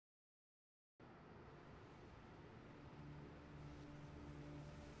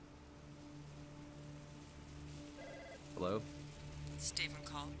Stephen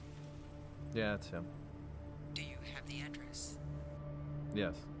Cole? Yeah, it's him. Do you have the address?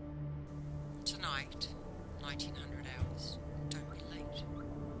 Yes. Tonight, 1900 hours. Don't be late.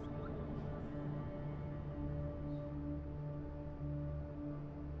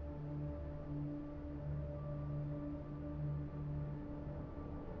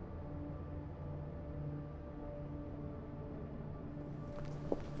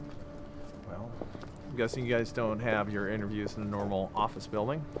 Well, I'm guessing you guys don't have your interviews in a normal office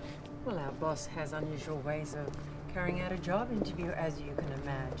building? Well, our boss has unusual ways of carrying out a job interview, as you can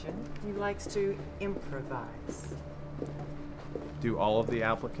imagine. He likes to improvise. Do all of the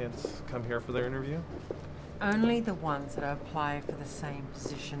applicants come here for their interview? Only the ones that apply for the same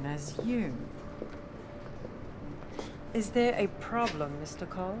position as you. Is there a problem, Mr.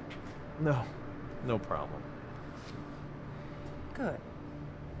 Cole? No, no problem. Good.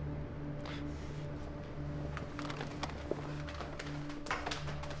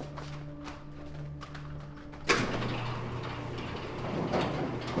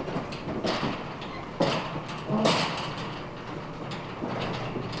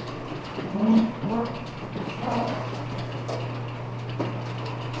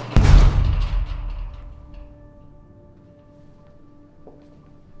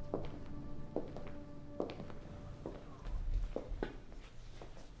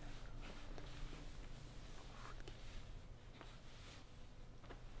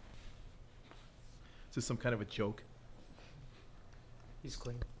 Is this some kind of a joke? He's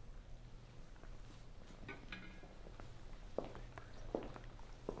clean.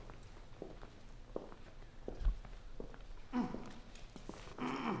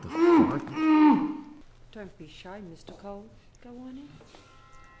 The fuck? Don't be shy, Mr. Cole. Go on in.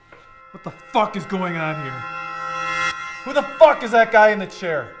 What the fuck is going on here? Who the fuck is that guy in the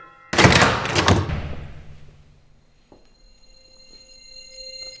chair?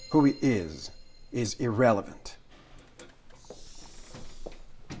 Who he is irrelevant.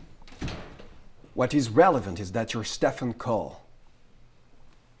 What is relevant is that you're Stephen Cole.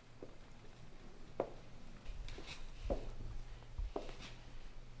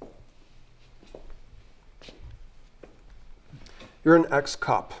 You're an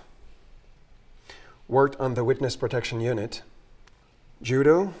ex-cop. Worked on the Witness Protection Unit.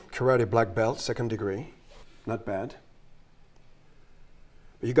 Judo, karate black belt, 2nd degree. Not bad.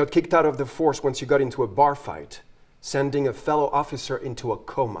 But you got kicked out of the force once you got into a bar fight, sending a fellow officer into a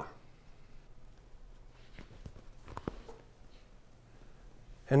coma.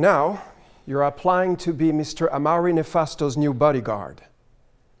 And now, you're applying to be Mr. Amaury Nefasto's new bodyguard,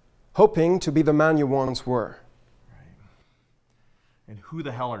 hoping to be the man you once were. And who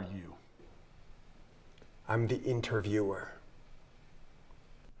the hell are you? I'm the interviewer.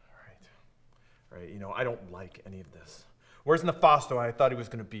 All right, you know, I don't like any of this. Where's Nefasto? I thought he was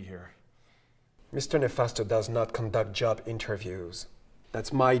going to be here. Mr. Nefasto does not conduct job interviews.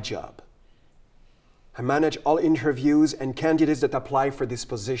 That's my job. I manage all interviews and candidates that apply for this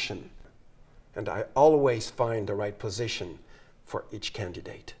position. And I always find the right position for each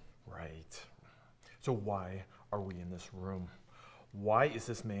candidate. Right. So why are we in this room? Why is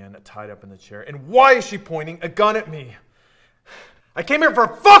this man tied up in the chair? And why is she pointing a gun at me? I came here for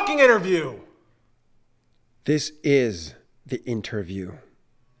a fucking interview! This is the interview.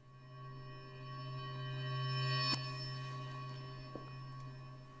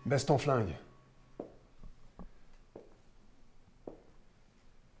 Baisse ton flingue.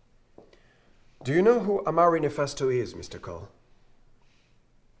 Do you know who Amaury Nefasto is, Mr. Cole?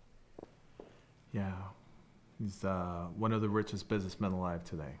 Yeah. He's one of the richest businessmen alive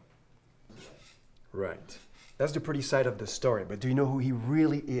today. Right. That's the pretty side of the story, but do you know who he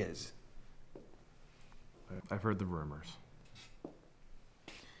really is? I've heard the rumors.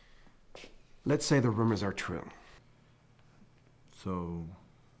 Let's say the rumors are true. So,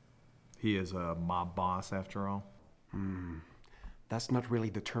 he is a mob boss after all? That's not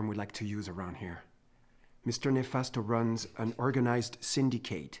really the term we like to use around here. Mr. Nefasto runs an organized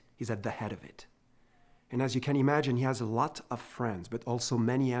syndicate. He's at the head of it. And as you can imagine, he has a lot of friends, but also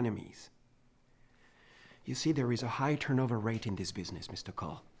many enemies. You see, there is a high turnover rate in this business, Mr.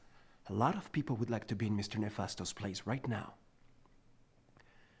 Cole. A lot of people would like to be in Mr. Nefasto's place right now.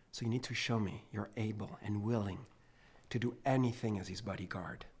 So you need to show me you're able and willing to do anything as his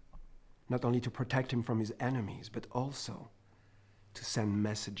bodyguard. Not only to protect him from his enemies, but also to send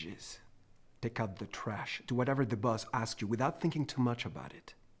messages, take out the trash, do whatever the boss asks you without thinking too much about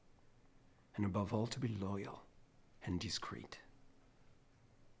it. And above all, to be loyal and discreet.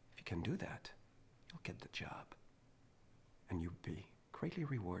 If you can do that, you'll get the job. And you'll be greatly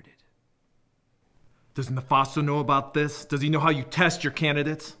rewarded. Does Nefasto know about this? Does he know how you test your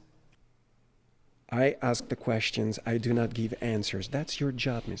candidates? I ask the questions, I do not give answers. That's your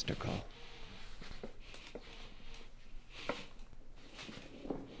job, Mr. Call.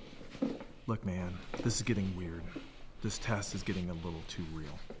 Look, man, this is getting weird. This test is getting a little too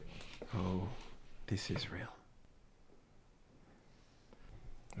real. Oh, this is real.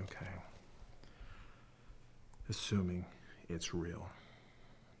 Okay. Assuming it's real.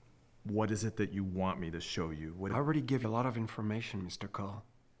 What is it that you want me to show you? I already gave you a lot of information, Mr. Call.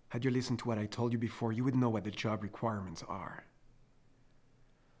 Had you listened to what I told you before, you would know what the job requirements are.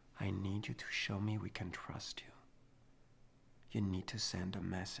 I need you to show me we can trust you. You need to send a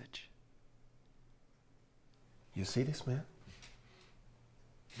message. You see this man?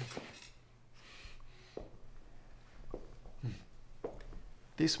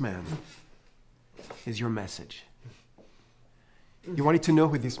 This man is your message. You wanted to know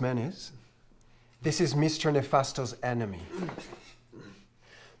who this man is? This is Mr. Nefasto's enemy.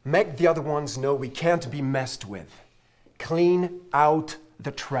 Make the other ones know we can't be messed with. Clean out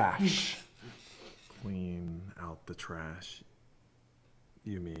the trash. Clean out the trash?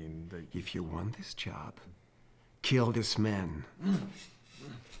 You mean that... If you want this job, kill this man. You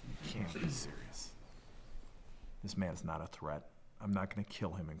can't be serious. This man's not a threat. I'm not gonna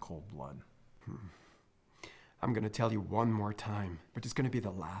kill him in cold blood. I'm gonna tell you one more time, but it's gonna be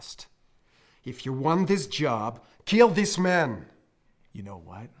the last. If you want this job, kill this man. You know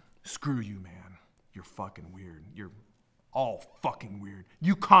what? Screw you, man. You're fucking weird. You're all fucking weird.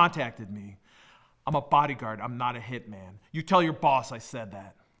 You contacted me. I'm a bodyguard. I'm not a hitman. You tell your boss I said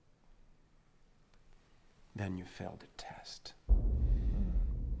that. Then you failed the test.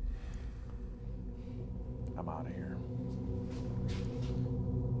 I'm out of here.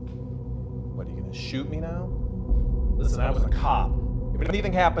 What, are you gonna shoot me now? Listen, I was a cop. If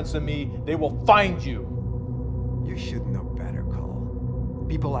anything happens to me, they will find you. You should know better, Cole.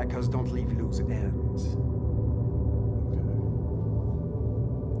 People like us don't leave loose ends.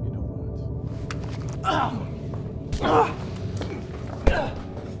 Okay.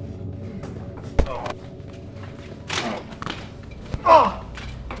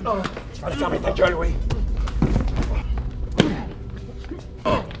 You know what? Tu vas le fermer ta gueule, oui.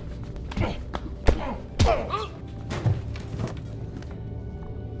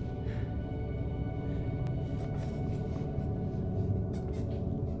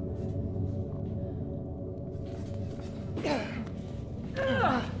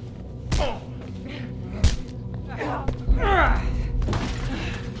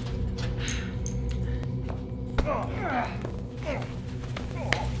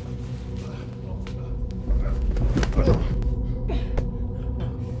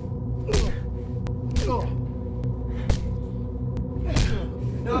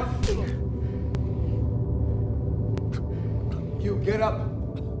 You get up.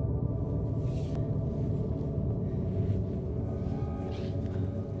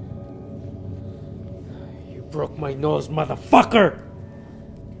 You broke my nose, motherfucker!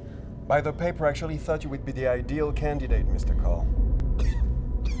 By the paper, I actually thought you would be the ideal candidate, Mr. Call.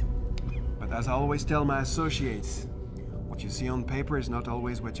 But as I always tell my associates, what you see on paper is not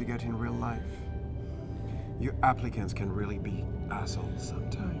always what you get in real life. You applicants can really be assholes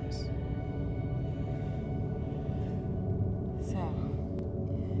sometimes. So,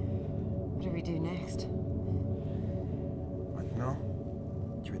 what do we do next? Maintenant,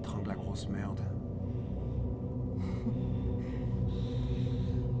 tu étrangles la grosse merde.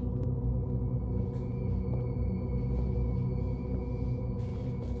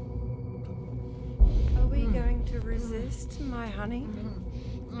 Are we going to resist, my honey?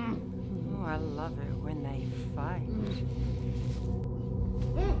 Oh, I love it when they fight.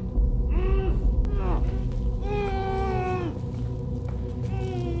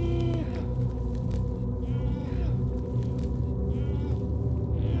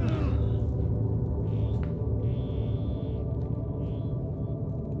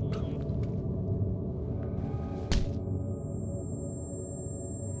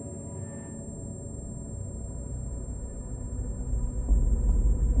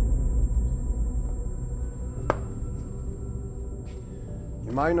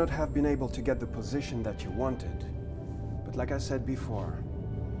 You might not have been able to get the position that you wanted, but like I said before,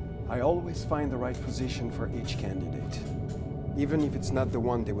 I always find the right position for each candidate, even if it's not the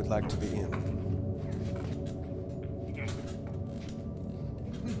one they would like to be in.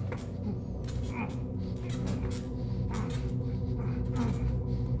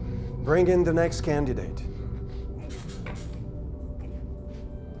 Bring in the next candidate.